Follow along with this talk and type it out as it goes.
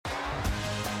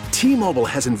T-Mobile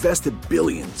has invested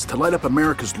billions to light up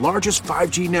America's largest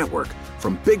 5G network,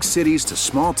 from big cities to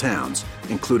small towns,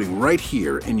 including right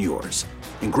here in yours.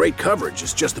 And great coverage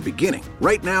is just the beginning.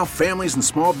 Right now, families and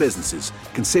small businesses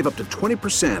can save up to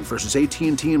 20% versus AT&T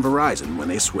and Verizon when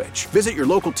they switch. Visit your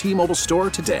local T-Mobile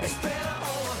store today.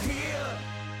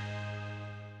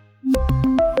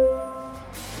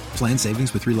 Plan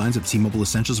savings with 3 lines of T-Mobile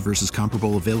Essentials versus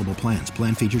comparable available plans.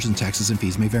 Plan features and taxes and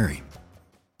fees may vary.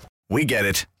 We get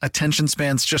it. Attention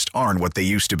spans just aren't what they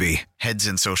used to be. Heads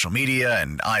in social media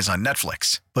and eyes on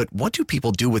Netflix. But what do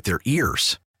people do with their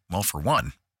ears? Well, for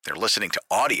one, they're listening to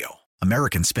audio.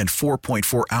 Americans spend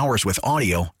 4.4 hours with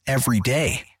audio every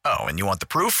day. Oh, and you want the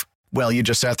proof? Well, you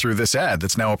just sat through this ad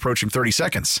that's now approaching 30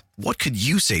 seconds. What could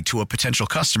you say to a potential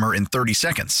customer in 30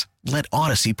 seconds? Let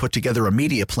Odyssey put together a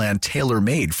media plan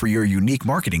tailor-made for your unique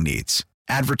marketing needs.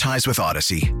 Advertise with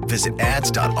Odyssey. Visit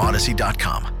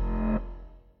ads.odyssey.com.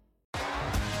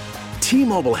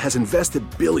 T-Mobile has invested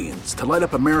billions to light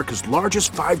up America's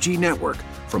largest 5G network,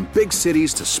 from big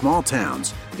cities to small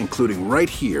towns, including right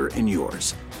here in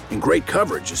yours. And great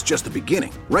coverage is just the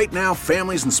beginning. Right now,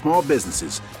 families and small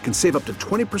businesses can save up to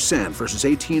 20% versus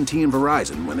AT&T and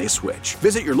Verizon when they switch.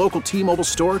 Visit your local T-Mobile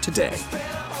store today.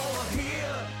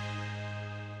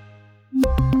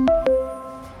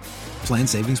 Plan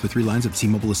savings with 3 lines of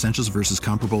T-Mobile Essentials versus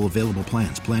comparable available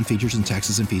plans. Plan features and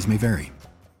taxes and fees may vary.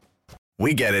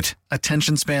 We get it.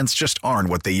 Attention spans just aren't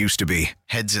what they used to be.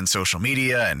 Heads in social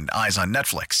media and eyes on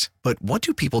Netflix. But what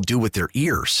do people do with their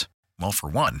ears? Well, for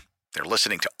one, they're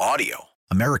listening to audio.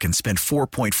 Americans spend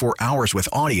 4.4 hours with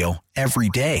audio every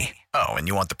day. Oh, and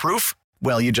you want the proof?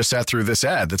 Well, you just sat through this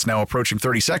ad that's now approaching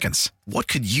 30 seconds. What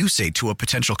could you say to a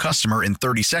potential customer in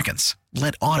 30 seconds?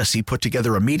 Let Odyssey put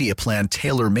together a media plan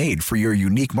tailor-made for your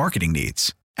unique marketing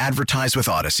needs. Advertise with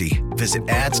Odyssey. Visit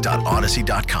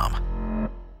ads.odyssey.com.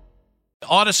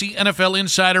 Odyssey NFL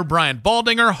insider Brian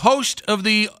Baldinger, host of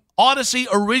the Odyssey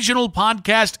original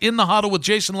podcast In the Huddle with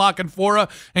Jason Lockenfora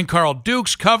and Carl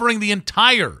Dukes, covering the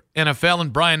entire NFL.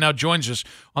 And Brian now joins us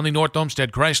on the North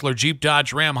Olmsted Chrysler Jeep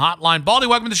Dodge Ram hotline. Baldy,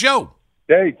 welcome to the show.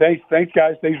 Hey, thanks,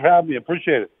 guys. Thanks for having me.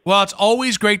 Appreciate it. Well, it's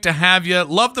always great to have you.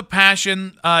 Love the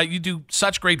passion. You do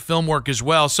such great film work as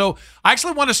well. So I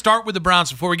actually want to start with the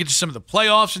Browns before we get to some of the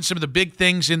playoffs and some of the big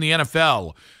things in the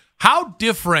NFL. How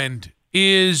different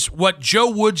is what Joe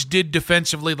Woods did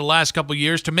defensively the last couple of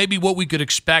years to maybe what we could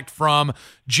expect from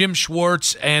Jim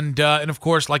Schwartz and of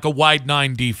course, like a wide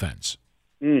 9 defense?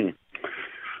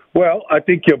 Well, I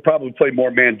think he'll probably play more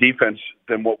man defense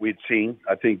than what we'd seen.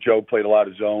 I think Joe played a lot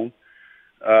of zone.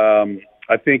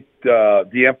 I think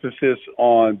the emphasis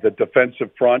on the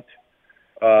defensive front,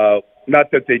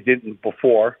 not that they didn't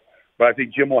before, but I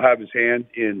think Jim will have his hand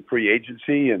in free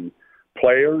agency and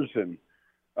players, and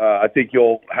I think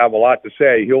he'll have a lot to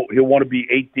say. He'll want to be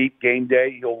 8 deep game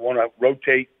day. He'll want to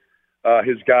rotate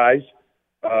his guys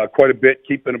quite a bit,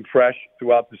 keeping them fresh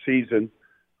throughout the season.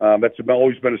 That's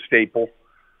always been a staple.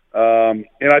 And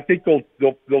I think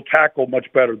they'll tackle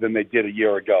much better than they did a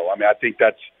year ago. I mean, I think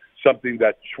that's something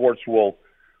that Schwartz will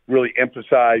really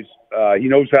emphasize. He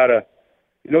knows how to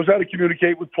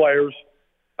communicate with players,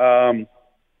 and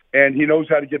he knows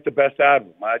how to get the best out of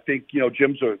them. I think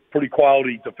Jim's a pretty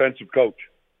quality defensive coach.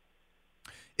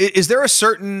 Is there a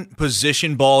certain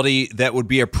position, Baldy, that would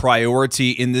be a priority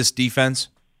in this defense?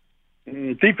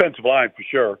 Defensive line, for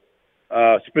sure.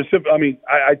 I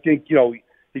think,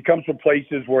 he comes from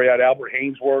places where he had Albert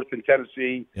Haynesworth in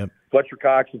Tennessee, Fletcher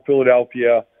Cox in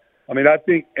Philadelphia. I mean, I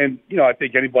think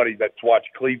anybody that's watched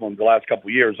Cleveland the last couple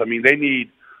of years, I mean, they need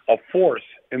a force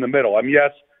in the middle. I mean,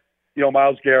 yes,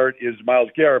 Myles Garrett is Myles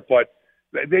Garrett, but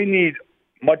they need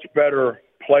much better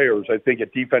players, I think,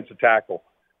 at defensive tackle.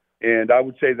 And I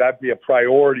would say that'd be a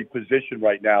priority position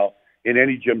right now in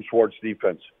any Jim Schwartz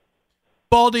defense.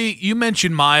 Baldy, you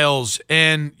mentioned Myles,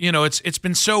 and it's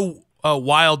been so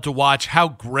wild to watch how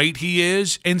great he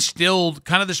is, and still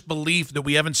kind of this belief that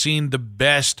we haven't seen the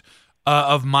best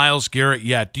of Myles Garrett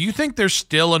yet. Do you think there's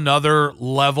still another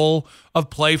level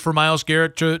of play for Myles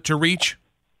Garrett to reach?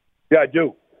 Yeah, I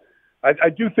do.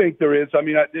 I do think there is. I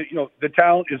mean, the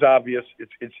talent is obvious.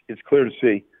 It's clear to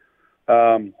see.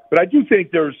 But I do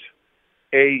think there's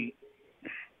a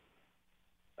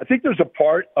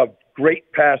part of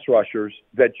great pass rushers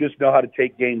that just know how to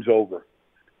take games over.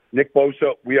 Nick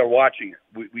Bosa, we are watching it.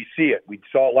 We see it. We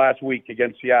saw it last week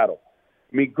against Seattle.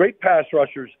 I mean, great pass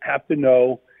rushers have to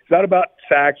know it's not about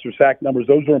sacks or sack numbers.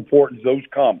 Those are important. Those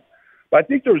come. But I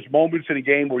think there's moments in a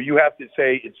game where you have to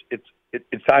say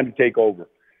it's time to take over.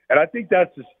 And I think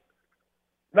that's just,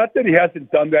 not that he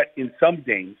hasn't done that in some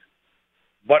games,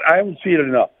 but I haven't seen it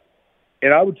enough.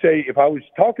 And I would say if I was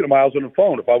talking to Miles on the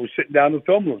phone, if I was sitting down in the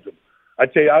film room with him,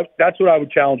 I'd say that's what I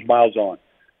would challenge Miles on.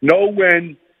 Know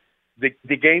when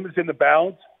the game is in the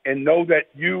balance, and know that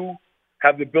you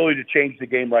have the ability to change the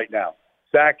game right now.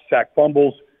 Sack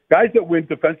fumbles. Guys that win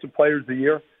Defensive Players of the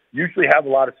Year usually have a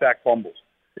lot of sack fumbles.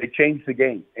 They change the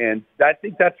game, and I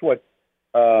think that's what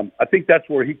I think that's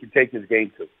where he can take his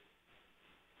game to. You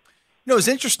know, it's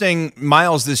interesting,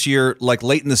 Miles, this year, like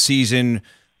late in the season,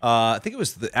 I think it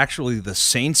was actually the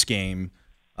Saints game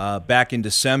back in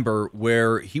December,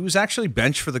 where he was actually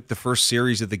benched for the first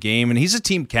series of the game, and he's a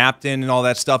team captain and all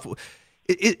that stuff.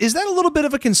 Is that a little bit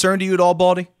of a concern to you at all,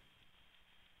 Baldy?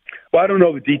 Well, I don't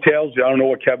know the details. I don't know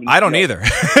what Kevin. I don't either.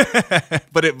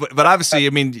 but obviously, I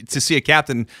mean, to see a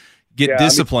captain get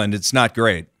disciplined, it's not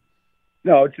great.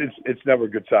 No, it's never a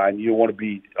good sign. You want to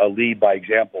be a lead by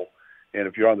example, and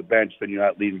if you're on the bench, then you're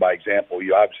not leading by example.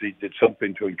 You obviously did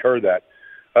something to incur that.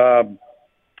 I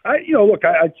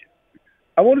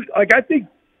think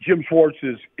Jim Schwartz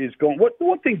is going. The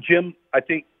one thing Jim, I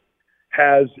think,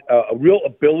 has a real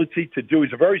ability to do.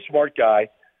 He's a very smart guy,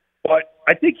 but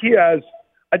I think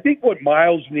what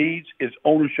Miles needs is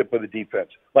ownership of the defense.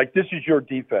 Like, this is your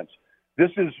defense. This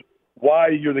is why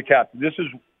you're the captain. This is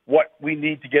what we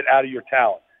need to get out of your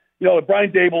talent. You know,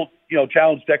 Brian Dable,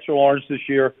 challenged Dexter Lawrence this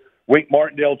year. Wink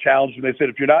Martindale challenged him. They said,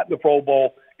 if you're not in the Pro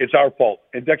Bowl, it's our fault.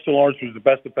 And Dexter Lawrence was the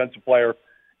best defensive player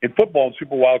in football in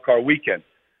Super Wildcard Weekend.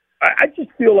 I just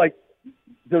feel like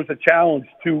there's a challenge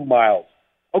to Miles.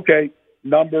 Okay,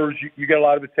 numbers, you get a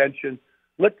lot of attention.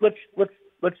 Let's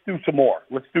do some more.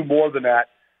 Let's do more than that.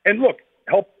 And look,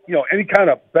 help, any kind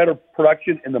of better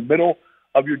production in the middle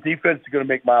of your defense is going to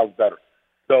make Miles better.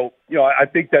 So, I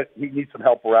think that he needs some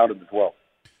help around him as well.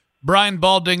 Brian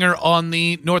Baldinger on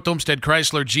the North Olmsted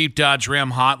Chrysler Jeep Dodge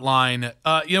Ram hotline.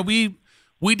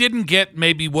 We didn't get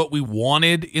maybe what we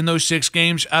wanted in those 6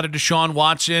 games out of Deshaun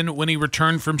Watson when he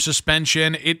returned from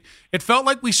suspension. It felt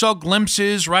like we saw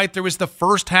glimpses, right? There was the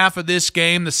first half of this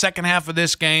game, the second half of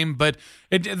this game, but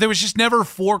there was just never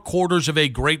 4 quarters of a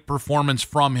great performance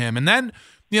from him. And then,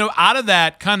 out of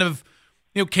that kind of,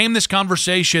 came this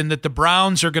conversation that the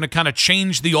Browns are going to kind of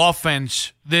change the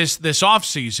offense this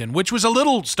offseason, which was a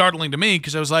little startling to me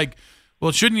because I was like,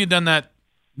 well, shouldn't you have done that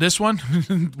this one?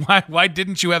 Why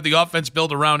didn't you have the offense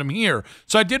built around him here?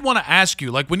 So I did want to ask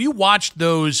you, like, when you watched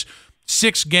those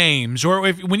 6 games,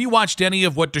 or when you watched any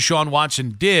of what Deshaun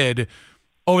Watson did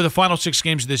over the final 6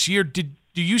 games of this year, do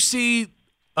you see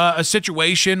a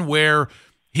situation where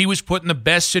he was put in the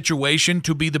best situation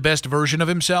to be the best version of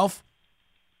himself?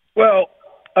 Well,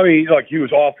 I mean, look, he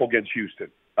was awful against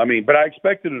Houston. I mean, but I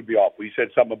expected him to be awful. He said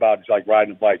something about it's like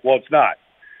riding a bike. Well, it's not.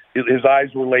 His eyes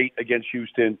were late against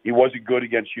Houston. He wasn't good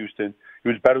against Houston. He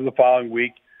was better the following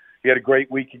week. He had a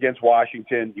great week against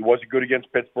Washington. He wasn't good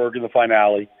against Pittsburgh in the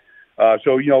finale.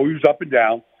 So, he was up and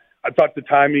down. I thought the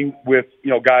timing with,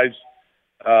 guys,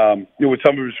 with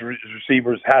some of his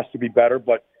receivers has to be better.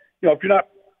 But, if you're not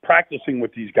practicing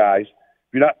with these guys,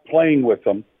 if you're not playing with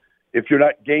them, if you're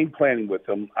not game planning with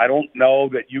them, I don't know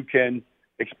that you can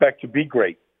expect to be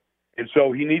great. And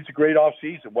so he needs a great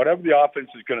offseason. Whatever the offense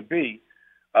is going to be,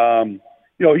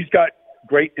 he's got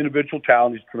great individual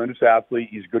talent. He's a tremendous athlete.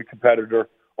 He's a good competitor.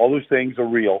 All those things are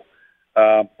real.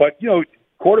 But,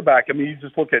 quarterback, I mean, you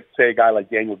just look at, say, a guy like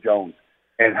Daniel Jones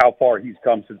and how far he's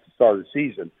come since the start of the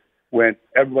season when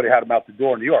everybody had him out the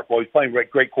door in New York. Well, he's playing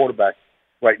great quarterback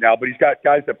right now, but he's got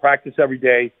guys that practice every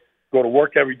day, go to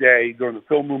work every day, go to the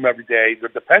film room every day. They're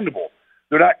dependable.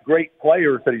 They're not great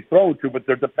players that he's thrown to, but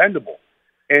they're dependable.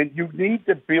 And you need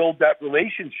to build that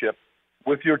relationship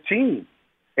with your team.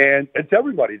 And it's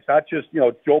everybody. It's not just,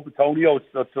 Joe Bitonio. It's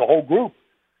the whole group.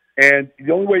 And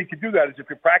the only way you can do that is if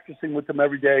you're practicing with them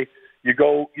every day. You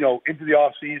go, into the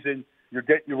off season. You're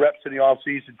getting your reps in the off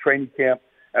season, training camp.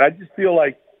 And I just feel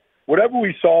like whatever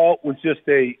we saw was just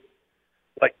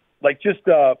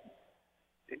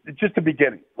just the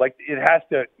beginning. Like it has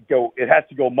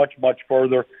to go much, much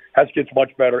further. Has to get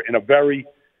much better in a very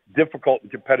difficult and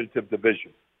competitive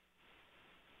division.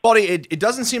 Baldy, it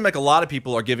doesn't seem like a lot of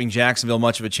people are giving Jacksonville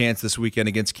much of a chance this weekend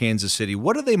against Kansas City.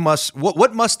 What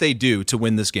must they do to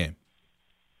win this game?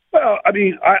 Well, I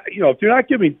mean, if you're not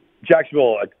giving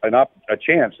Jacksonville a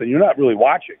chance, then you're not really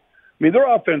watching. I mean,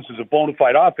 their offense is a bona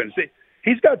fide offense.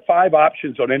 He's got 5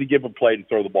 options on any given play to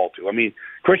throw the ball to. I mean,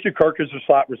 Christian Kirk is a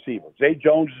slot receiver. Zay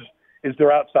Jones is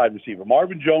their outside receiver.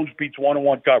 Marvin Jones beats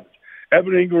one-on-one coverage.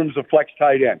 Evan Ingram is a flex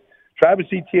tight end. Travis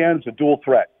Etienne is a dual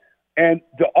threat. And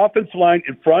the offensive line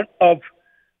in front of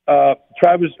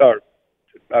Trevor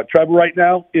right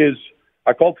now is,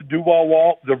 I call it the Duval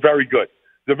Wall. They're very good.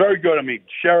 They're very good. I mean,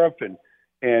 Sheriff and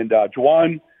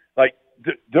Juwan,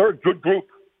 they're a good group.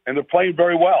 and they're playing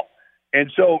very well.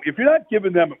 And so if you're not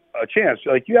giving them a chance,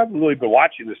 like you haven't really been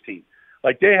watching this team.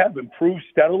 Like they have improved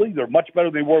steadily. They're much better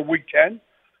than they were week 10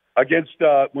 against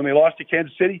when they lost to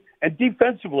Kansas City. And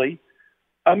defensively,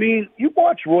 I mean, you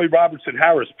watch Roy Robertson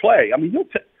Harris play. I mean, you'll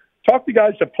talk to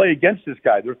guys that play against this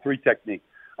guy, their 3 technique.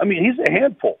 I mean, he's a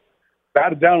handful.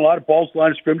 Batted down a lot of balls to the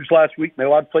line of scrimmage last week, made a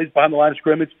lot of plays behind the line of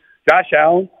scrimmage. Josh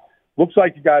Allen looks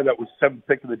like the guy that was 7th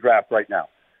pick in the draft right now.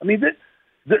 I mean,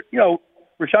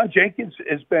 Rashawn Jenkins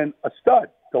has been a stud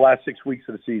the last 6 weeks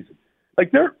of the season.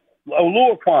 Like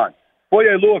Oluokun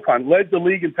led the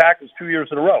league in tackles 2 years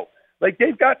in a row. Like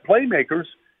they've got playmakers,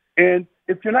 and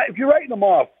if you're writing them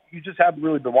off, you just haven't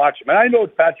really been watching them. And I know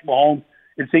it's Patrick Mahomes,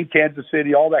 it's in Kansas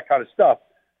City, all that kind of stuff.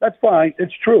 That's fine,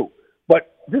 it's true.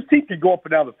 But this team can go up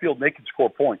and down the field and they can score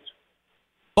points.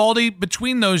 Baldy,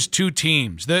 between those two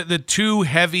teams, the two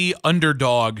heavy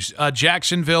underdogs,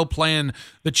 Jacksonville playing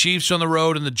the Chiefs on the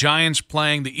road and the Giants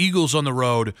playing the Eagles on the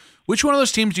road, which one of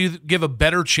those teams do you give a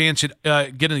better chance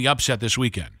at getting the upset this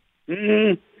weekend?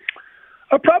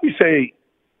 I'd probably say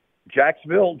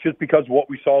Jacksonville, just because of what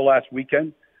we saw last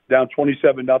weekend, down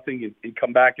 27-0 and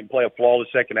come back and play a flawless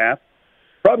second half.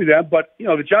 Probably them, but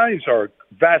the Giants are a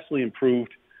vastly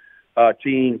improved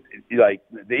team. Like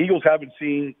the Eagles haven't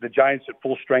seen the Giants at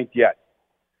full strength yet.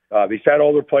 They sat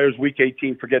all their players week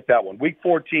 18. Forget that one. Week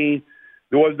 14,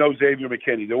 there was no Xavier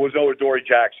McKinney. There was no Adoree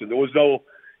Jackson. There was no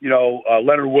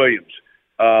Leonard Williams.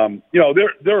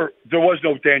 There was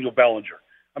no Daniel Bellinger.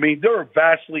 I mean, they're a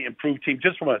vastly improved team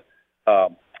just from a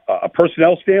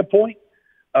personnel standpoint,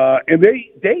 and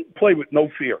they play with no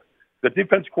fear. The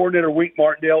defense coordinator, Wink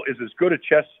Martindale, is as good a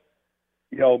chess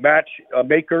match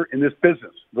maker in this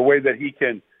business. The way that he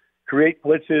can create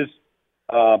blitzes,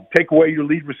 take away your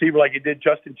lead receiver like he did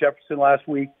Justin Jefferson last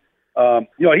week.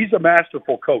 He's a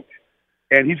masterful coach,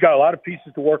 and he's got a lot of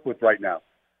pieces to work with right now.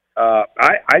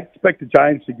 I expect the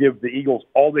Giants to give the Eagles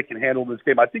all they can handle in this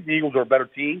game. I think the Eagles are a better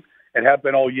team and have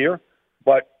been all year,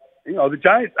 but the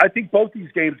Giants, I think both these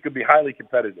games could be highly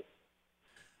competitive.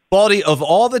 Baldy, of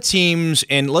all the teams,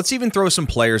 and let's even throw some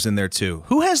players in there too,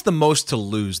 who has the most to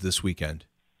lose this weekend?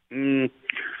 I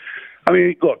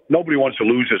mean, look, nobody wants to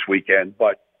lose this weekend,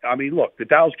 but, I mean, look, the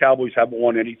Dallas Cowboys haven't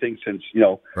won anything since,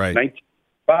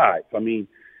 1995. I mean,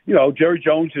 Jerry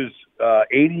Jones is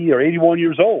 80 or 81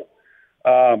 years old.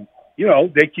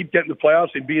 They keep getting the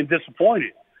playoffs and being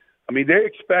disappointed. I mean, they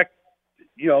expect,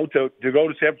 to go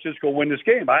to San Francisco and win this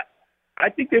game. I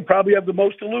think they probably have the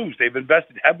most to lose. They've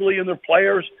invested heavily in their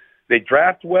players. They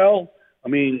draft well. I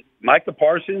mean, Micah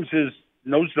Parsons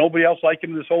knows nobody else like him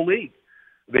in this whole league.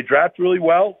 They draft really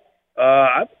well.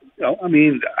 Nobody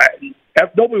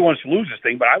wants to lose this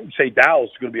thing, but I would say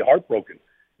Dallas is going to be heartbroken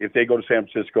if they go to San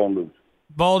Francisco and lose.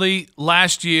 Baldy,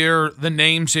 last year, the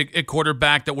names at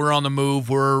quarterback that were on the move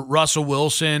were Russell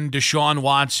Wilson, Deshaun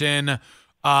Watson,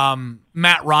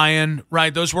 Matt Ryan,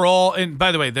 right? Those were all, and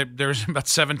by the way, there's about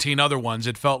 17 other ones.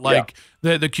 It felt like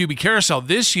the QB carousel.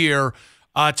 This year,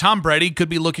 Tom Brady could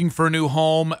be looking for a new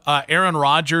home. Aaron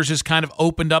Rodgers has kind of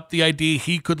opened up the idea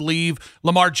he could leave.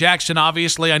 Lamar Jackson,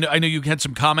 obviously. I know you had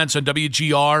some comments on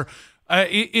WGR.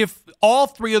 If all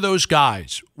three of those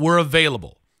guys were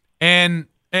available, and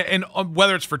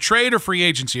whether it's for trade or free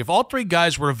agency, if all three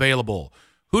guys were available,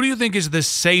 who do you think is the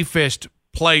safest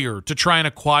player to try and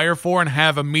acquire for and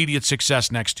have immediate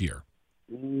success next year?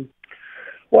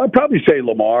 Well, I'd probably say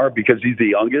Lamar because he's the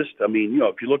youngest. I mean,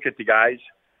 if you look at the guys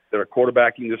that are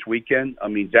quarterbacking this weekend, I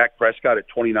mean, Dak Prescott at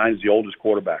 29 is the oldest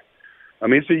quarterback. I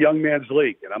mean, it's a young man's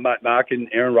league, and I'm not knocking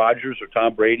Aaron Rodgers or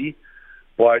Tom Brady,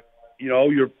 but,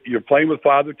 you're playing with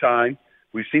Father Time.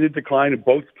 We've seen a decline in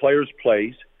both players'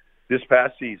 plays this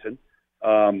past season.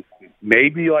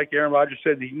 Maybe, like Aaron Rodgers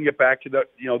said, he can get back to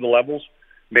the levels.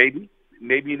 Maybe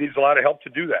he needs a lot of help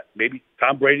to do that. Maybe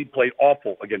Tom Brady played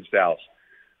awful against Dallas.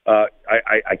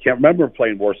 I can't remember him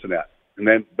playing worse than that.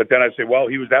 But then I say, well,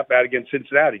 he was that bad against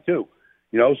Cincinnati too.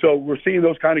 So we're seeing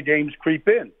those kind of games creep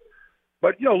in.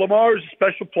 But Lamar is a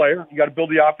special player. You got to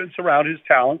build the offense around his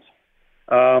talents.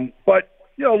 But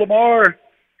Lamar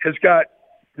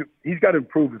he's got to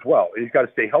improve as well. He's got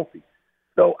to stay healthy.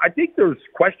 So I think there's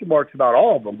question marks about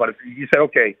all of them. But if you said,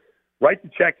 okay, write the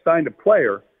check, sign the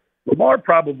player, Lamar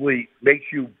probably makes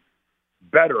you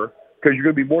better because you're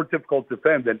going to be more difficult to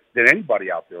defend than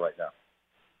anybody out there right now.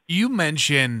 You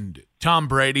mentioned Tom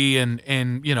Brady and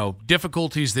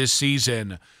difficulties this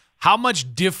season. How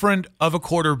much different of a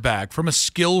quarterback from a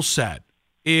skill set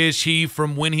is he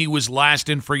from when he was last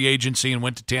in free agency and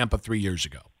went to Tampa 3 years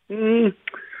ago?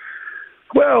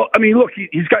 Well, I mean, look,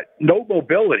 he's got no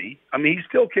mobility. I mean, he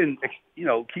still can,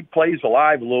 keep plays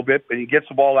alive a little bit, and he gets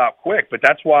the ball out quick. But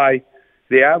that's why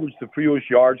They averaged the fewest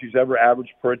yards he's ever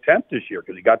averaged per attempt this year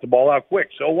because he got the ball out quick.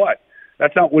 So what?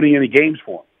 That's not winning any games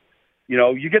for him. You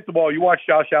know, you get the ball. You watch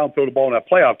Josh Allen throw the ball in that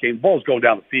playoff game. The ball's going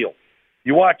down the field.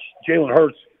 You watch Jalen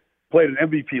Hurts play at an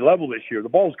MVP level this year. The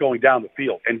ball's going down the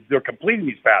field, and they're completing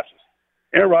these passes.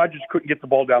 Aaron Rodgers couldn't get the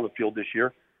ball down the field this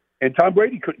year, and Tom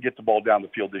Brady couldn't get the ball down the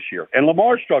field this year. And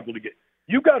Lamar struggled to get.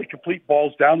 You got to complete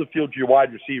balls down the field to your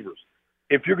wide receivers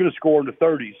if you're going to score in the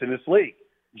 30s in this league.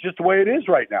 It's just the way it is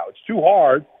right now. It's too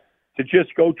hard to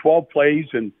just go 12 plays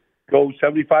and go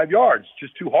 75 yards. It's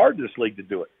just too hard in this league to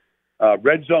do it.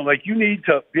 Red zone, like you need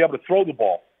to be able to throw the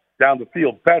ball down the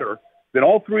field better than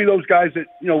all three of those guys that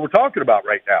we're talking about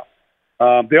right now.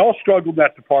 They all struggled in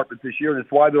that department this year, and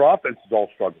it's why their offenses all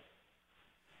struggled.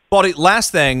 Baldy,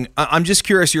 last thing, I'm just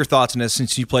curious your thoughts on this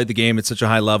since you played the game at such a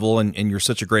high level and you're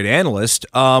such a great analyst.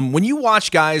 When you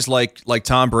watch guys like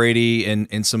Tom Brady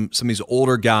and some of these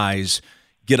older guys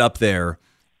get up there,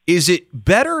 is it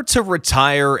better to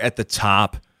retire at the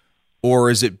top, or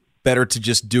is it better to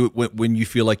just do it when you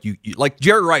feel like you like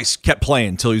Jerry Rice kept playing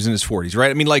until he was in his 40s, right?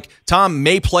 I mean, like Tom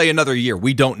may play another year.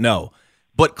 We don't know.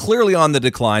 But clearly on the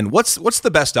decline. What's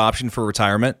the best option for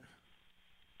retirement?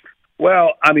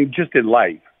 Well, I mean, just in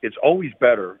life, it's always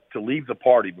better to leave the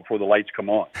party before the lights come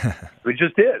on. It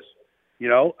just is,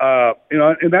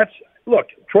 and that's, look,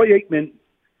 Troy Aikman,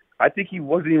 I think he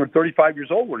wasn't even 35 years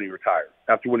old when he retired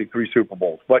after winning 3 Super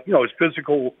Bowls. But, his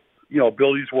physical,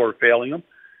 abilities were failing him,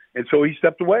 and so he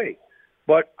stepped away.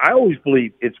 But I always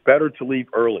believe it's better to leave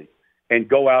early and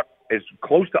go out as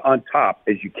close to on top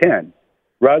as you can,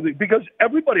 because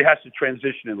everybody has to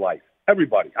transition in life.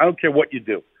 Everybody. I don't care what you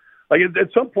do. Like at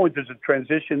some point, there's a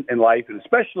transition in life, and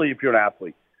especially if you're an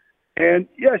athlete. And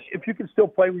yes, if you can still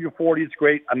play when you're 40, it's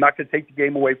great. I'm not going to take the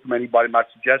game away from anybody. I'm not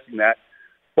suggesting that.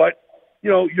 But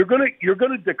you're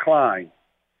gonna decline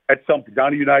at some point.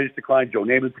 Johnny Unitas declined. Joe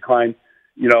Namath declined.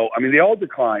 They all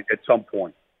decline at some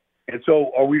point. And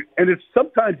so are we? And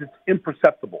sometimes it's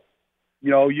imperceptible.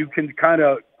 You can kind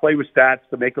of play with stats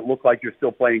to make it look like you're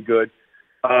still playing good.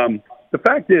 The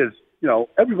fact is,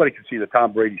 everybody can see that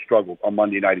Tom Brady struggled on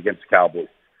Monday night against the Cowboys.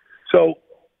 So,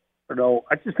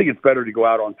 I just think it's better to go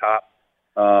out on top.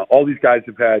 All these guys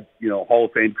have had, Hall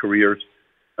of Fame careers.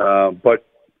 But,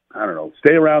 I don't know,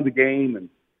 stay around the game. And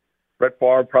Brett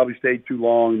Favre probably stayed too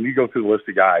long. And you go through the list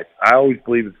of guys. I always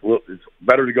believe it's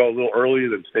better to go a little earlier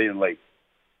than staying late.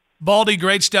 Baldy,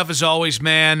 great stuff as always,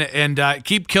 man. And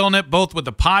keep killing it, both with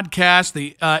the podcast,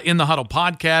 the In the Huddle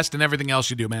podcast, and everything else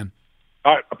you do, man.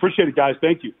 All right. Appreciate it, guys.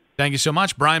 Thank you. Thank you so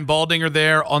much. Brian Baldinger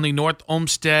there on the North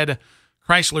Olmsted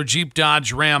Chrysler Jeep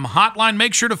Dodge Ram hotline.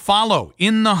 Make sure to follow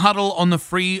In the Huddle on the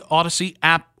free Odyssey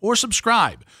app or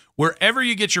subscribe wherever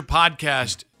you get your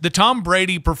podcast. The Tom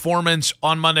Brady performance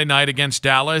on Monday night against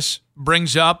Dallas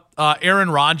brings up Aaron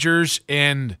Rodgers,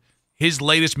 and his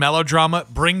latest melodrama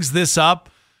brings this up.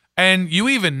 And you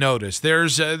even notice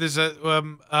there's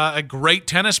a great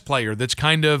tennis player that's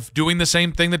kind of doing the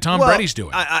same thing that Tom Brady's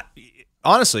doing.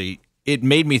 Honestly, it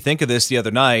made me think of this the other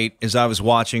night as I was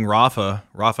watching Rafael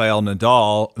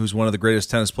Nadal, who's one of the greatest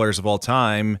tennis players of all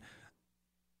time,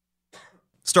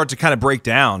 start to kind of break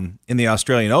down in the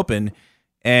Australian Open.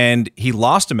 And he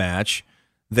lost a match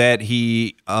that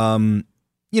he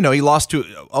lost to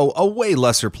a way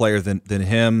lesser player than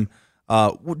him.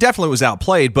 Definitely was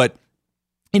outplayed, but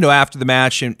after the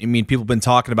match, and I mean, people have been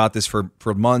talking about this for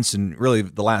months and really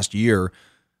the last year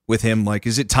with him. Like,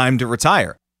 is it time to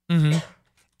retire? Mm-hmm.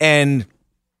 And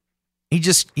he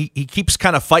keeps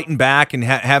kind of fighting back and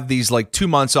have these like 2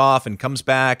 months off and comes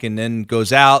back and then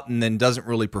goes out and then doesn't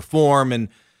really perform. And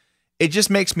it just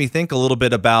makes me think a little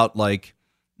bit about like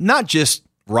not just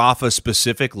Rafa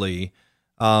specifically.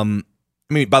 I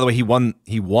mean, by the way, he's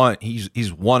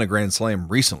won a Grand Slam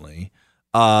recently.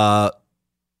 I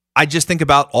just think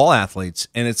about all athletes,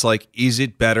 and it's like, is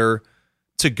it better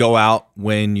to go out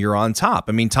when you're on top?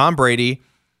 I mean, Tom Brady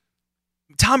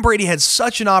had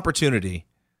such an opportunity.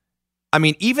 I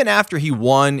mean, even after he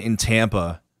won in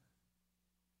Tampa,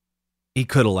 he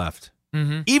could have left.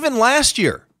 Mm-hmm. Even last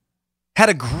year, had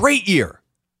a great year.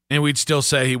 And we'd still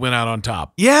say he went out on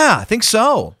top. Yeah, I think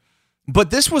so. But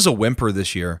this was a whimper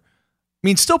this year. I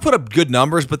mean, still put up good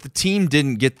numbers, but the team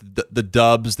didn't get the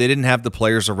dubs. They didn't have the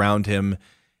players around him.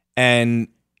 And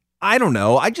I don't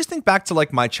know. I just think back to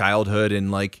like my childhood,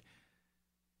 and like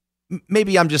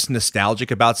maybe I'm just nostalgic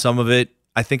about some of it.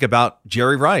 I think about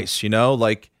Jerry Rice,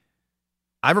 like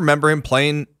I remember him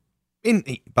playing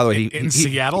by the way, in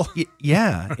Seattle.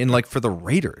 Yeah. In like for the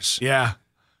Raiders. Yeah.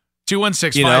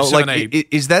 216-578.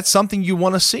 Is that something you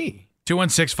want to see?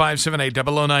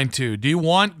 216-578-0092. Do you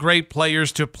want great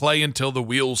players to play until the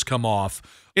wheels come off?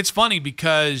 It's funny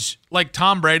because, like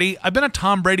Tom Brady, I've been a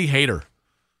Tom Brady hater.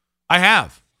 I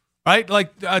have, right?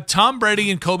 Like Tom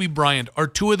Brady and Kobe Bryant are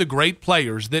two of the great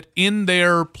players that in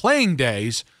their playing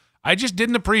days, I just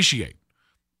didn't appreciate.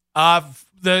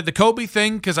 The Kobe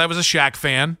thing, because I was a Shaq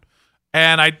fan.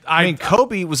 And I mean,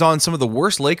 Kobe was on some of the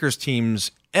worst Lakers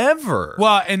teams ever.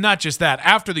 Well, and not just that.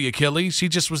 After the Achilles, he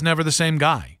just was never the same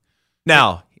guy.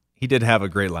 Now, he did have a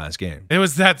great last game.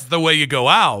 That's the way you go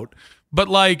out. But,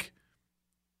 like,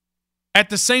 at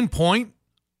the same point,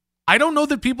 I don't know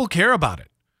that people care about it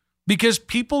because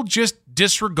people just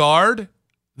disregard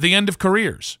the end of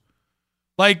careers.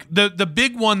 Like, the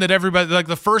big one that everybody, like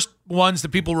the first ones that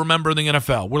people remember in the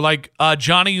NFL were like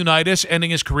Johnny Unitas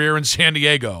ending his career in San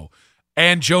Diego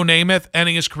and Joe Namath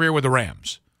ending his career with the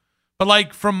Rams. But,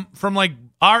 like, from like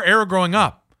our era growing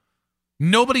up,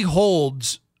 nobody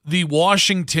holds the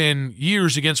Washington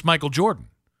years against Michael Jordan.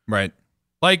 Right.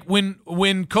 Like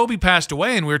when Kobe passed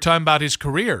away and we were talking about his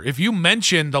career, if you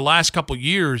mentioned the last couple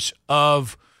years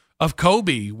of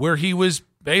Kobe where he was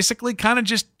basically kind of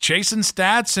just chasing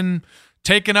stats and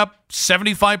taking up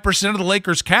 75% of the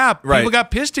Lakers cap, right, people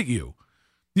got pissed at you.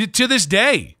 To this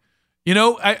day, you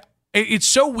know, it's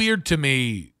so weird to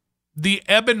me, the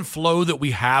ebb and flow that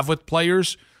we have with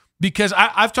players, because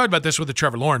I've talked about this with the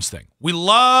Trevor Lawrence thing. We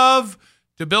love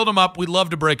to build them up. We love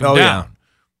to break them down. Yeah.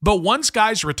 But once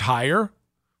guys retire,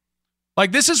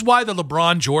 like this is why the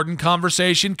LeBron Jordan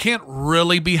conversation can't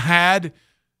really be had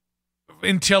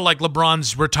until like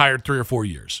LeBron's retired 3 or 4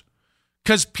 years.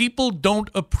 Because people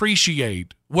don't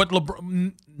appreciate what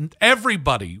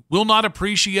everybody will not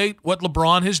appreciate what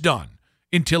LeBron has done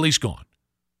until he's gone.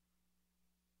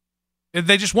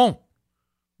 They just won't.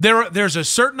 There's a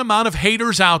certain amount of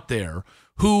haters out there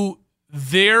who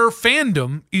their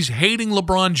fandom is hating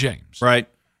LeBron James. Right.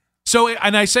 So,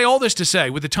 and I say all this to say,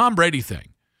 with the Tom Brady thing,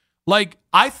 like,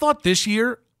 I thought this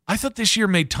year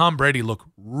made Tom Brady look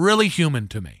really human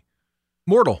to me.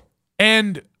 Mortal.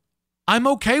 And I'm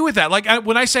okay with that. Like,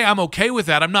 when I say I'm okay with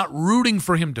that, I'm not rooting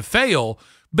for him to fail,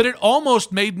 but it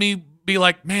almost made me be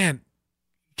like, man,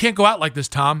 you can't go out like this,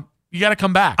 Tom. You got to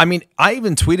come back. I mean, I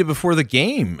even tweeted before the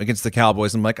game against the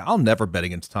Cowboys. I'm like, I'll never bet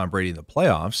against Tom Brady in the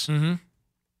playoffs. Mm-hmm.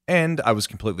 And I was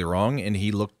completely wrong, and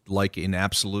he looked like an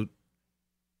absolute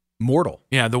mortal.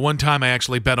 Yeah, the one time I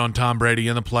actually bet on Tom Brady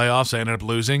in the playoffs, I ended up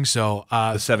losing. So the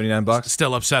 $79.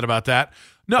 Still upset about that.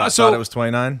 No, I thought it was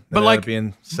 29. But like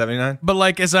being 79. But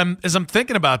like as I'm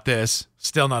thinking about this,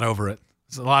 still not over it.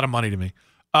 It's a lot of money to me.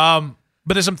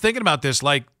 But as I'm thinking about this,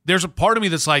 like there's a part of me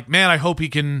that's like, man, I hope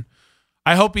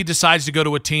he decides to go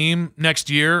to a team next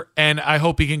year, and I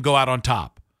hope he can go out on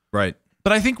top. Right.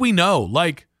 But I think we know,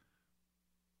 like,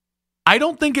 I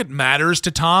don't think it matters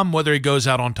to Tom whether he goes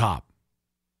out on top.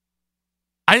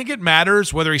 I think it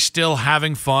matters whether he's still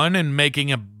having fun and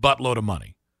making a buttload of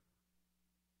money.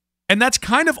 And that's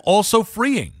kind of also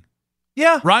freeing.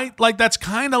 Yeah. Right? Like, that's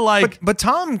kind of like... But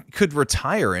Tom could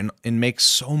retire and make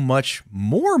so much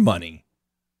more money.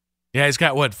 Yeah, he's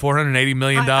got, what, $480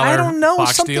 million I don't know,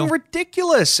 Fox something deal?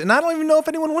 ridiculous. And I don't even know if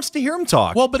anyone wants to hear him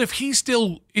talk. Well, but if he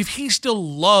still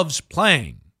loves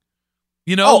playing,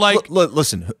 you know,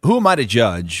 listen, who am I to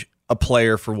judge a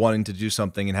player for wanting to do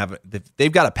something and have it? If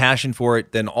they've got a passion for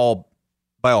it, then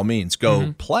by all means,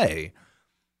 go play.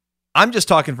 I'm just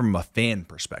talking from a fan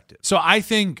perspective. So I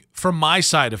think from my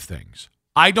side of things,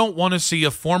 I don't want to see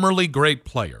a formerly great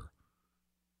player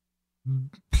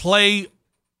play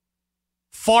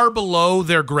far below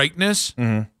their greatness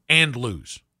and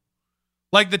lose.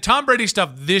 Like the Tom Brady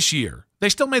stuff this year, they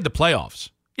still made the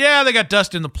playoffs. Yeah, they got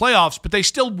dust in the playoffs, but they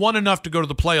still won enough to go to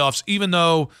the playoffs, even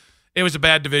though it was a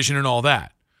bad division and all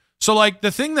that. So, like,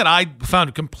 the thing that I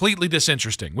found completely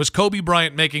disinteresting was Kobe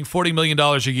Bryant making $40 million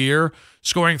a year,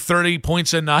 scoring 30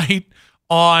 points a night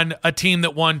on a team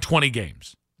that won 20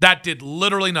 games. That did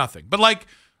literally nothing. But, like,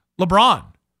 LeBron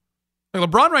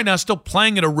right now is still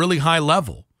playing at a really high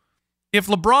level. If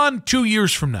LeBron 2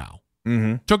 years from now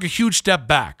took a huge step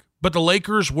back, but the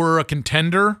Lakers were a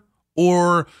contender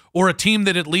or a team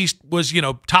that at least was, you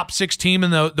know, top 6 team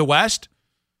in the West,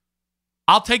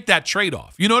 I'll take that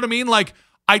trade-off. You know what I mean? Like,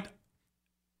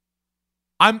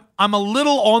 I'm a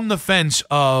little on the fence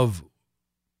of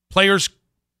players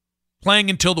playing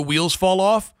until the wheels fall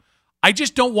off. I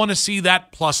just don't want to see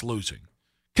that plus losing.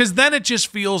 Because then it just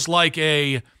feels like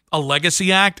a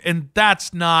legacy act, and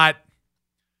that's not...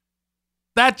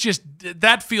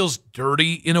 That feels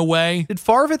dirty in a way. Did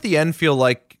Favre at the end feel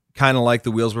like kind of like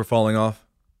the wheels were falling off?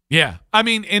 Yeah. I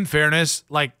mean, in fairness,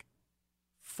 like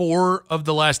 4 of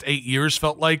the last 8 years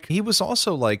felt like he was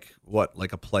also like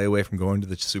a play away from going to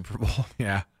the Super Bowl.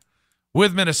 Yeah.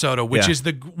 with Minnesota, which is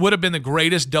would have been the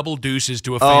greatest double deuces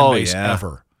to a fan base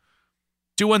ever.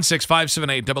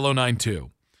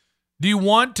 216-578-0092. Do you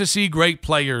want to see great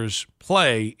players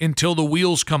play until the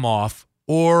wheels come off,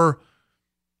 or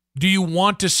do you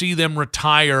want to see them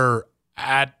retire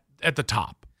at the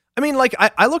top? I mean, like,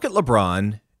 I look at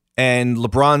LeBron, and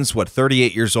LeBron's,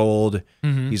 38 years old.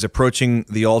 Mm-hmm. He's approaching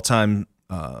the all-time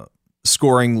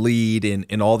scoring lead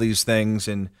in all these things,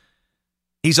 and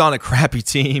he's on a crappy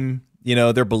team. You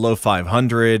know, they're below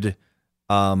 500.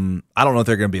 I don't know if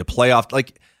they're going to be a playoff.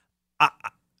 Like,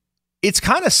 it's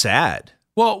kind of sad.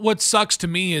 Well, what sucks to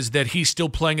me is that he's still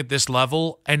playing at this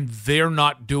level, and they're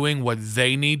not doing what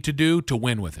they need to do to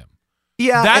win with him.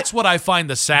 Yeah, that's what I find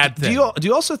the sad thing. Do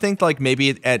you also think, like,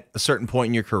 maybe at a certain point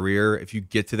in your career, if you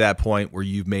get to that point where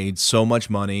you've made so much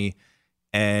money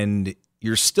and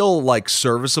you're still, like,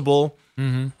 serviceable,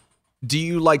 mm-hmm. do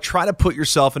you, like, try to put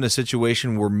yourself in a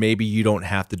situation where maybe you don't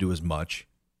have to do as much?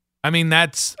 I mean,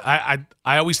 that's I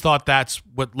always thought that's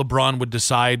what LeBron would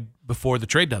decide before the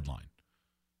trade deadline.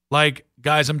 Like,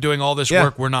 guys, I'm doing all this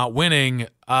work. We're not winning.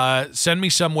 Send me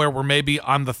somewhere where maybe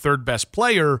I'm the third best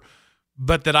player,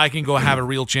 but that I can go have a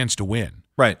real chance to win.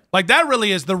 Right. Like, that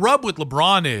really is the rub with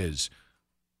LeBron, is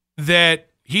that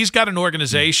he's got an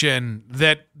organization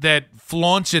that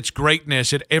flaunts its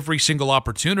greatness at every single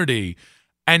opportunity.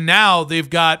 And now they've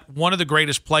got one of the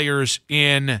greatest players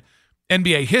in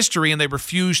NBA history, and they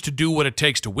refuse to do what it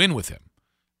takes to win with him.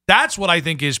 That's what I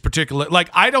think is particular. Like,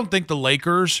 I don't think the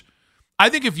Lakers, I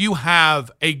think if you have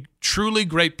a truly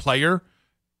great player,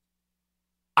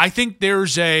 I think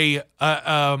there's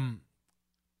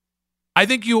I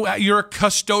think you're a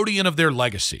custodian of their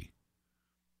legacy.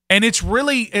 And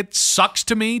it sucks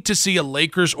to me to see a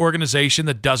Lakers organization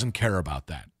that doesn't care about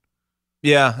that.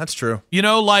 Yeah, that's true. You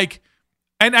know, like,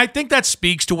 and I think that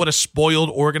speaks to what a spoiled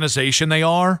organization they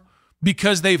are,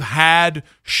 because they've had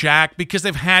Shaq, because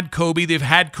they've had Kobe, they've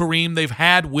had Kareem, they've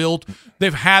had Wilt,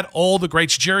 they've had all the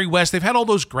greats, Jerry West, they've had all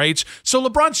those greats. So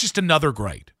LeBron's just another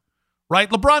great, right?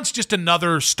 LeBron's just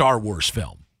another Star Wars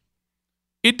film.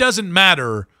 It doesn't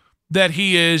matter that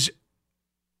he is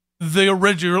the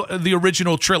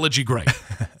original trilogy great.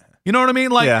 You know what I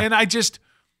mean? Like, and I just,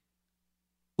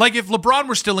 like, if LeBron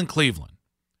were still in Cleveland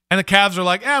and the Cavs are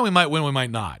like, we might win, we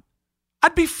might not,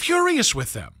 I'd be furious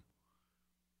with them.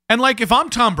 And, like, if I'm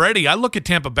Tom Brady, I look at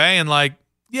Tampa Bay and, like,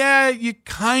 you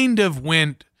kind of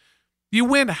went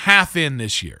half in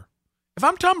this year. If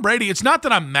I'm Tom Brady, it's not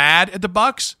that I'm mad at the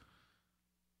Bucs,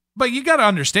 but you got to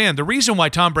understand, the reason why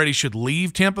Tom Brady should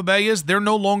leave Tampa Bay is they're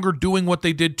no longer doing what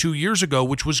they did 2 years ago,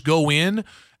 which was go in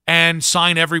and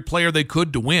sign every player they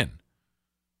could to win.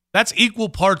 That's equal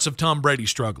parts of Tom Brady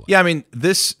struggling. Yeah, I mean,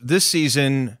 this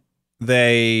season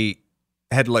they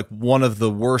had, like, one of the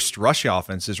worst rush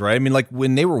offenses, right? I mean, like,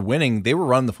 when they were winning, they were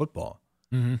running the football.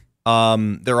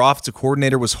 Mm-hmm. Their offensive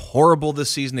coordinator was horrible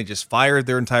this season. They just fired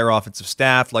their entire offensive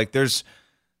staff. Like, there's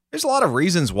a lot of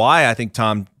reasons why I think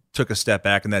Tom took a step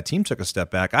back and that team took a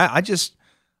step back. I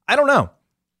don't know.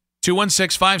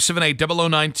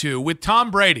 216-578-0092. With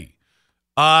Tom Brady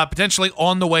potentially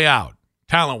on the way out,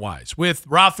 talent-wise, with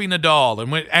Rafi Nadal and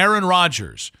with Aaron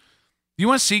Rodgers, you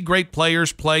want to see great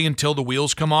players play until the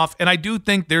wheels come off? And I do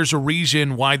think there's a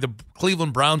reason why the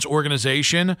Cleveland Browns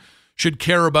organization should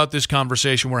care about this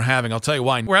conversation we're having. I'll tell you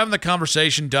why. We're having the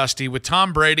conversation, Dusty, with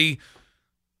Tom Brady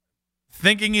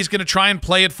thinking he's going to try and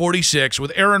play at 46,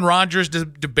 with Aaron Rodgers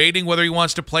debating whether he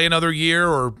wants to play another year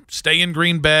or stay in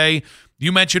Green Bay.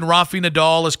 You mentioned Rafi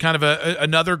Nadal as kind of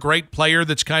another great player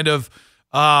that's kind of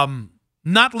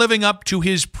not living up to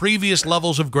his previous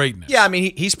levels of greatness. Yeah, I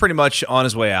mean, he's pretty much on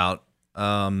his way out.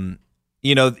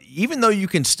 You know, even though you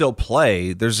can still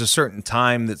play, there's a certain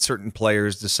time that certain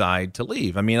players decide to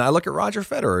leave. I mean, I look at Roger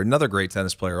Federer, another great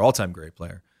tennis player, all-time great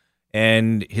player,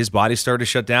 and his body started to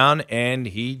shut down, and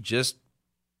he just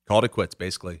called it quits,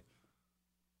 basically.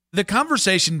 The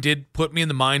conversation did put me in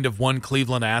the mind of one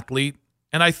Cleveland athlete,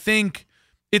 and I think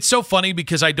it's so funny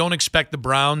because I don't expect the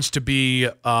Browns to be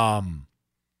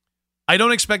I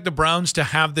don't expect the Browns to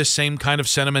have this same kind of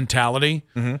sentimentality.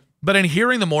 Mm-hmm. But in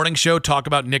hearing the morning show talk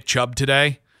about Nick Chubb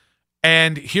today,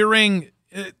 and hearing,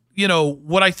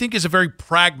 what I think is a very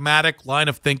pragmatic line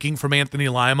of thinking from Anthony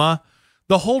Lima,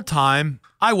 the whole time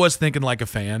I was thinking like a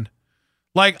fan.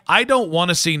 Like, I don't want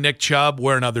to see Nick Chubb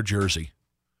wear another jersey.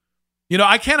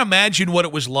 I can't imagine what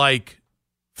it was like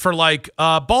for, like,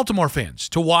 Baltimore fans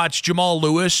to watch Jamal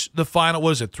Lewis, the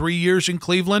final, 3 years in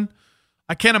Cleveland?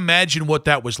 I can't imagine what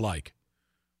that was like.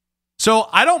 So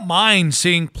I don't mind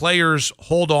seeing players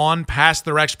hold on past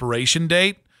their expiration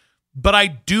date, But I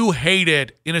do hate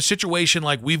it in a situation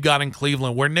like we've got in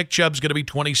Cleveland where Nick Chubb's going to be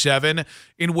 27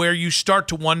 and where you start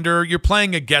to wonder, you're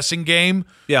playing a guessing game.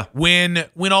 Yeah. When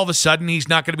all of a sudden he's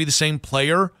not going to be the same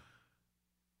player.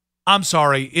 I'm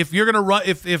sorry. If you're going to run,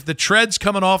 if the tread's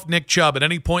coming off Nick Chubb at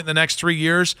any point in the next 3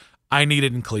 years, I need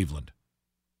it in Cleveland.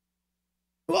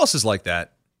 Who else is like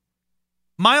that?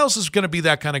 Miles is going to be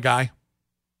that kind of guy.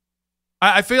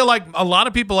 I feel like a lot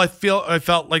of people. I feel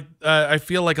like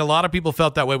a lot of people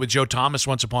felt that way with Joe Thomas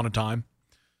once upon a time.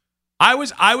 I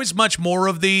was much more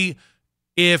of the,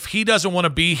 if he doesn't want to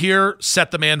be here,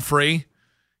 set the man free.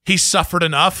 He suffered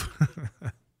enough,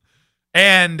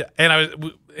 and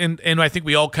I think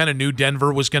we all kind of knew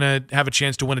Denver was going to have a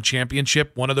chance to win a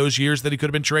championship one of those years that he could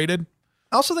have been traded.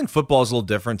 I also think football is a little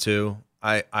different too.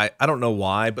 I don't know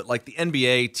why, but like the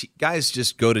NBA, guys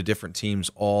just go to different teams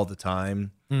all the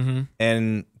time. Mm-hmm.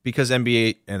 And because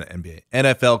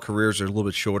NFL careers are a little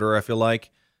bit shorter, I feel like,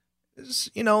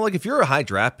 like if you're a high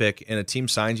draft pick and a team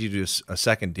signs you to a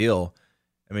second deal,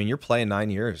 I mean, you're playing 9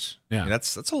 years. Yeah. I mean,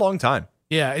 that's a long time.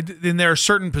 Yeah, and there are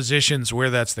certain positions where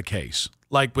that's the case,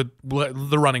 like with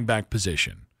the running back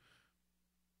position.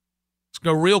 Let's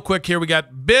go real quick here. We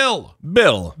got Bill.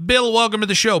 Bill, welcome to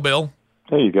the show, Bill.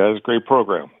 Hey, you guys. Great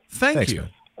program. Thanks, you. Man.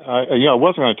 I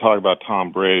wasn't going to talk about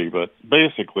Tom Brady, but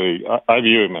basically, I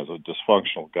view him as a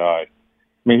dysfunctional guy. I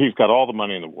mean, he's got all the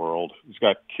money in the world. He's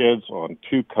got kids on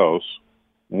 2 coasts,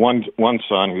 one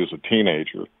son who's a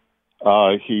teenager.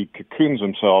 He cocoons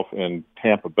himself in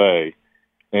Tampa Bay.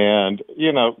 And,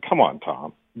 come on,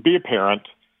 Tom. Be a parent.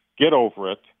 Get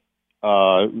over it.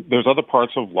 There's other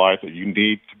parts of life that you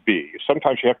need to be.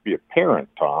 Sometimes you have to be a parent,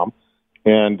 Tom.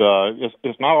 And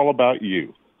it's not all about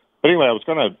you. But anyway, I was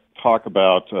going to talk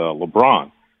about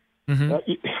LeBron. Mm-hmm.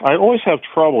 I always have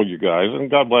trouble, you guys, and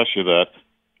God bless you, that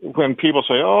when people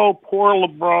say, oh, poor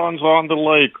LeBron's on the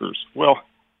Lakers. Well,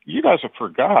 you guys have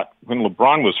forgot when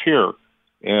LeBron was here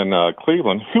in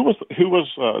Cleveland, who was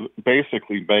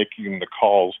basically making the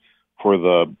calls for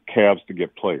the Cavs to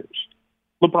get players?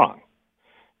 LeBron.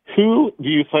 Who do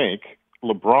you think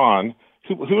LeBron,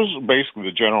 who's basically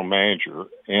the general manager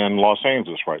in Los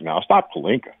Angeles right now? It's not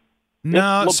Pelinka.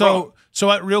 No, so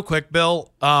real quick,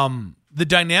 Bill, the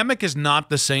dynamic is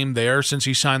not the same there since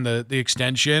he signed the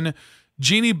extension.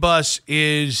 Jeannie Buss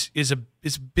is a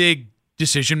big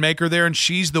decision maker there, and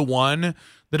she's the one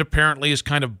that apparently is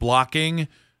kind of blocking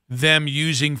them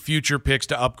using future picks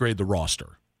to upgrade the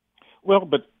roster. Well,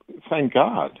 but thank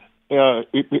God.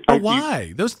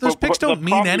 Why? Those picks don't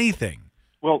mean anything.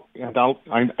 Well,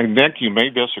 I think you may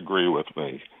disagree with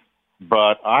me,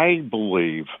 but I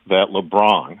believe that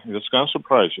LeBron, it's going to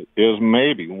surprise you, is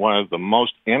maybe one of the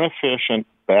most inefficient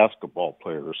basketball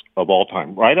players of all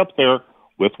time, right up there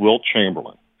with Wilt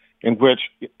Chamberlain, in which,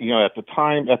 at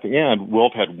the end,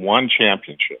 Wilt had 1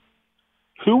 championship.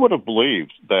 Who would have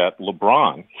believed that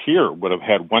LeBron here would have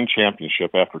had 1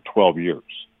 championship after 12 years?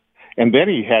 And then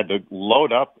he had to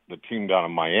load up the team down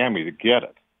in Miami to get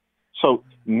it. So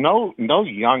no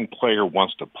young player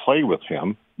wants to play with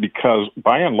him because,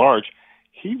 by and large,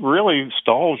 he really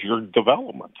stalls your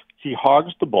development. He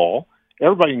hogs the ball.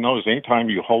 Everybody knows anytime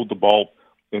you hold the ball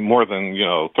in more than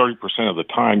 30% of the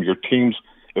time, your team's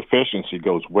efficiency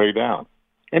goes way down.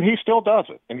 And he still does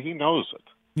it, and he knows it.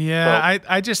 Yeah, so,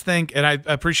 I just think, and I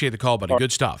appreciate the call, buddy.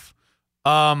 Good stuff.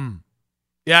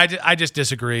 Yeah, I just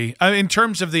disagree. In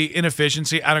terms of the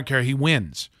inefficiency, I don't care. He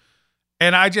wins.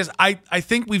 And I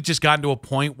think we've just gotten to a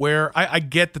point where I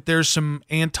get that there's some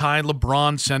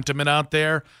anti-LeBron sentiment out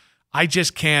there. I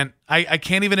just can't. I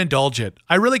can't even indulge it.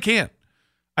 I really can't.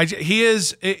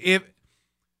 To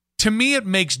me, it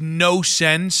makes no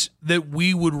sense that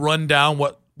we would run down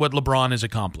what LeBron has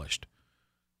accomplished.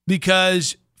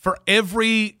 Because for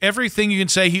everything you can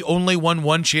say, he only won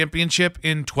 1 championship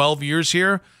in 12 years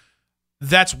here.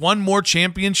 That's 1 more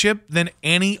championship than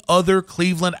any other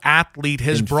Cleveland athlete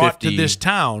has brought to this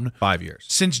town 5 years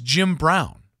since Jim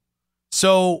Brown.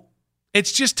 So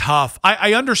it's just tough.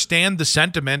 I understand the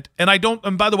sentiment, and I don't.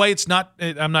 And by the way, it's not.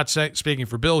 I'm not speaking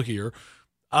for Bill here.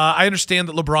 I understand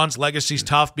that LeBron's legacy is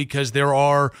tough because there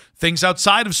are things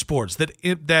outside of sports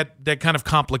that kind of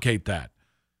complicate that.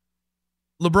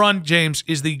 LeBron James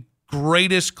is the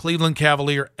greatest Cleveland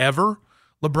Cavalier ever.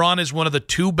 LeBron is one of the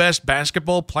 2 best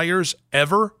basketball players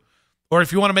ever. Or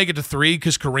if you want to make it to 3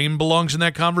 because Kareem belongs in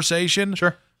that conversation.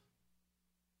 Sure.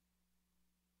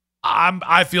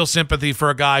 I feel sympathy for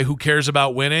a guy who cares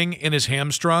about winning and is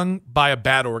hamstrung by a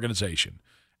bad organization.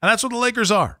 And that's what the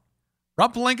Lakers are.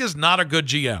 Rob Pelinka is not a good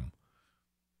GM.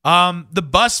 The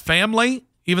Buss family,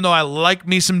 even though I like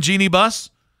me some Jeannie Buss,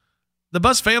 the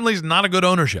Buss family is not a good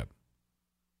ownership.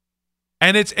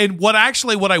 And what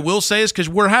I will say is, because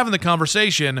we're having the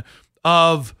conversation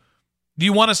of, do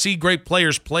you want to see great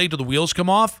players play till the wheels come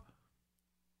off?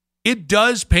 It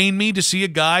does pain me to see a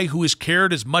guy who has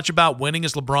cared as much about winning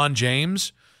as LeBron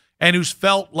James and who's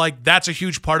felt like that's a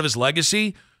huge part of his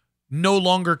legacy no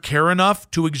longer care enough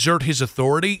to exert his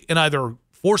authority and either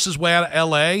force his way out of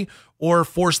L.A. or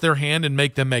force their hand and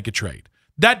make them make a trade.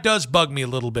 That does bug me a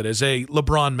little bit as a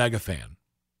LeBron mega fan.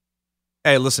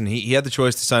 Hey, listen, he had the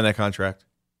choice to sign that contract.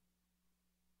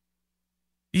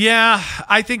 Yeah,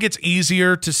 I think it's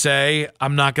easier to say,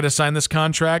 I'm not going to sign this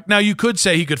contract. Now, you could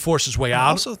say he could force his way out. I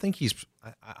also think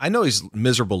I know he's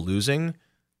miserable losing,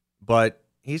 but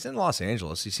he's in Los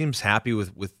Angeles. He seems happy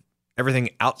with everything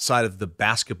outside of the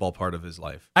basketball part of his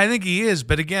life. I think he is,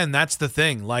 but again, that's the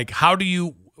thing. Like,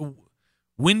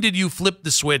 when did you flip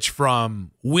the switch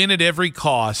from win at every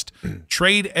cost,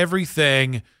 trade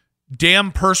everything,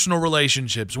 damn personal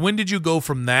relationships? When did you go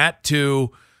from that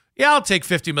to, yeah, I'll take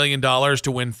 $50 million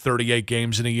to win 38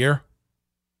 games in a year?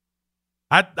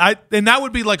 And that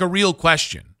would be like a real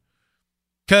question.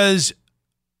 Because,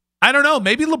 I don't know,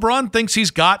 maybe LeBron thinks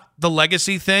he's got the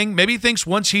legacy thing. Maybe he thinks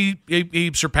once he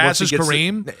surpasses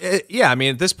Kareem. Yeah, I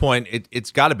mean, at this point,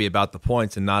 it's got to be about the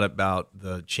points and not about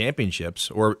the championships.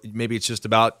 Or maybe it's just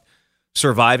about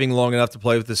surviving long enough to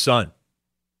play with his son.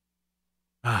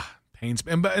 Pains.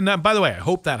 And by the way, I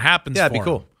hope that happens for him. Yeah, it'd be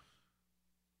cool.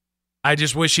 I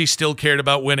just wish he still cared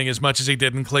about winning as much as he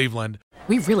did in Cleveland.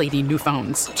 We really need new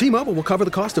phones. T-Mobile will cover the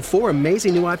cost of 4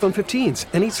 amazing new iPhone 15s,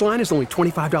 and each line is only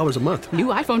 $25 a month. New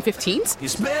iPhone 15s?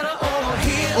 It's better over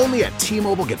here. Only at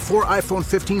T-Mobile, get 4 iPhone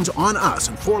 15s on us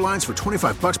and 4 lines for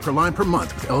 $25 per line per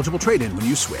month with eligible trade-in when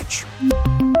you switch.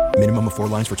 Minimum of 4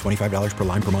 lines for $25 per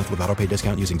line per month with autopay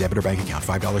discount using debit or bank account.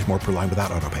 $5 more per line without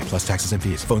autopay, plus taxes and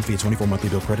fees. Phone fee at 24 monthly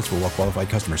bill credits for well-qualified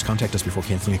customers. Contact us before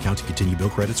canceling account to continue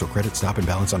bill credits or credit stop and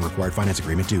balance on required finance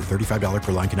agreement due. $35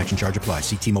 per line connection charge applies.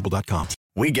 See T-Mobile.com.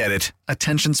 We get it.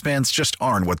 Attention spans just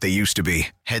aren't what they used to be.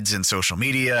 Heads in social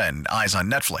media and eyes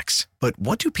on Netflix. But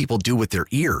what do people do with their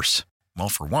ears? Well,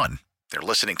 for one, they're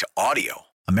listening to audio.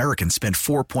 Americans spend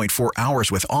 4.4 hours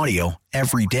with audio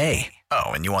every day. Oh,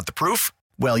 and you want the proof?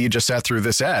 Well, you just sat through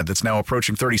this ad that's now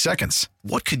approaching 30 seconds.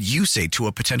 What could you say to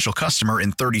a potential customer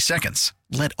in 30 seconds?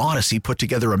 Let Odyssey put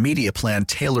together a media plan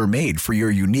tailor-made for your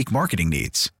unique marketing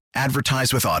needs.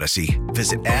 Advertise with Odyssey.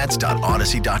 Visit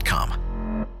ads.odyssey.com.